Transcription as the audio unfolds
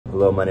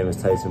Hello, my name is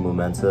Tyson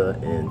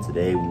Amoo-Mensah, and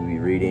today we'll be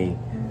reading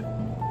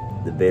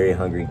The Very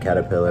Hungry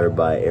Caterpillar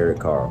by Eric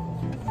Carle.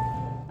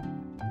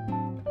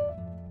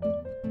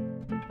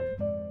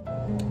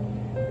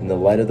 In the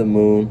light of the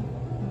moon,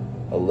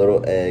 a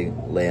little egg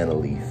lay on a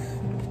leaf.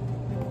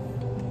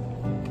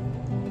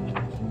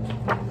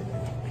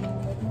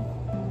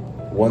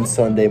 One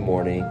Sunday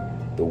morning,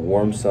 the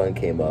warm sun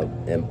came up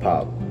and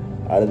pop.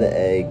 Out of the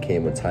egg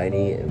came a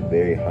tiny and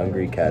very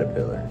hungry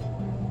caterpillar.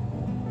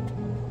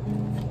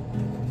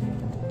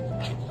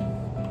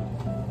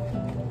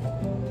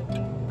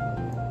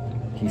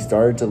 He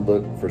started to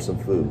look for some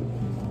food.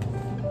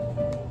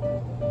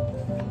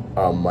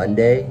 On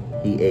Monday,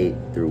 he ate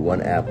through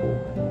one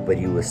apple, but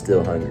he was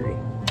still hungry.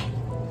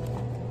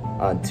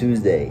 On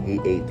Tuesday, he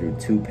ate through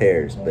 2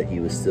 pears, but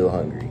he was still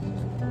hungry.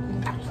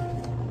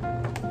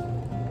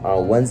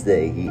 On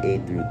Wednesday, he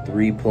ate through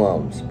 3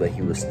 plums, but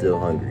he was still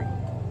hungry.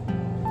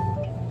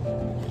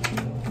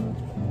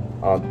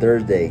 On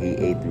Thursday, he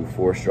ate through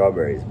 4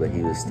 strawberries, but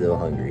he was still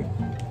hungry.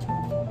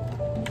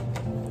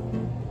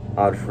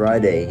 On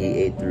Friday,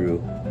 he ate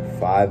through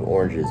 5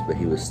 oranges, but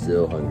he was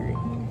still hungry.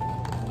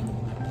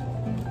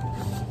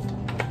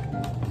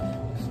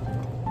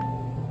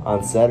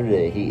 On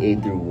Saturday, he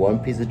ate through 1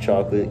 piece of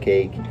chocolate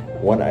cake,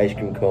 1 ice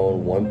cream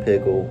cone, 1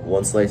 pickle,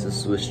 1 slice of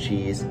Swiss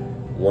cheese,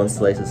 1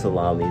 slice of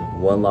salami,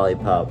 1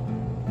 lollipop,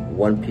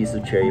 1 piece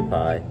of cherry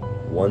pie,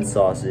 1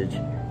 sausage,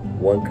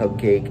 1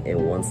 cupcake,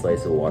 and 1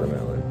 slice of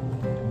watermelon.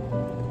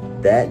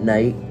 That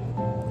night,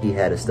 he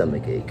had a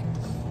stomachache.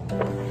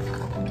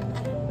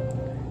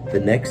 The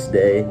next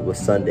day was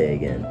Sunday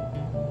again.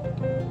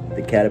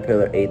 The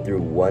caterpillar ate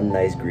through 1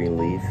 nice green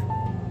leaf,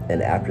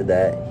 and after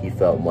that, he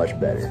felt much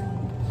better.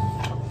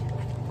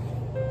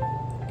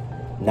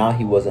 Now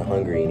he wasn't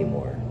hungry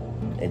anymore,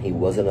 and he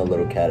wasn't a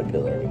little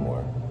caterpillar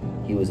anymore.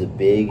 He was a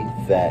big,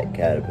 fat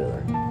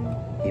caterpillar.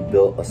 He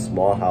built a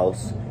small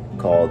house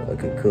called a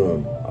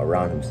cocoon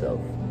around himself.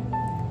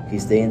 He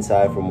stayed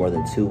inside for more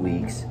than 2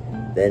 weeks.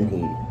 Then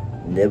he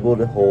nibbled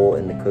a hole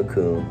in the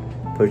cocoon,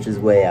 pushed his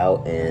way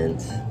out,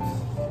 and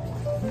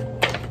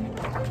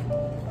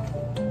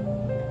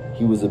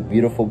he was a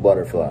beautiful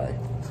butterfly.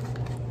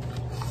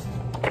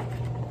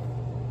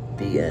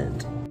 The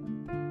end.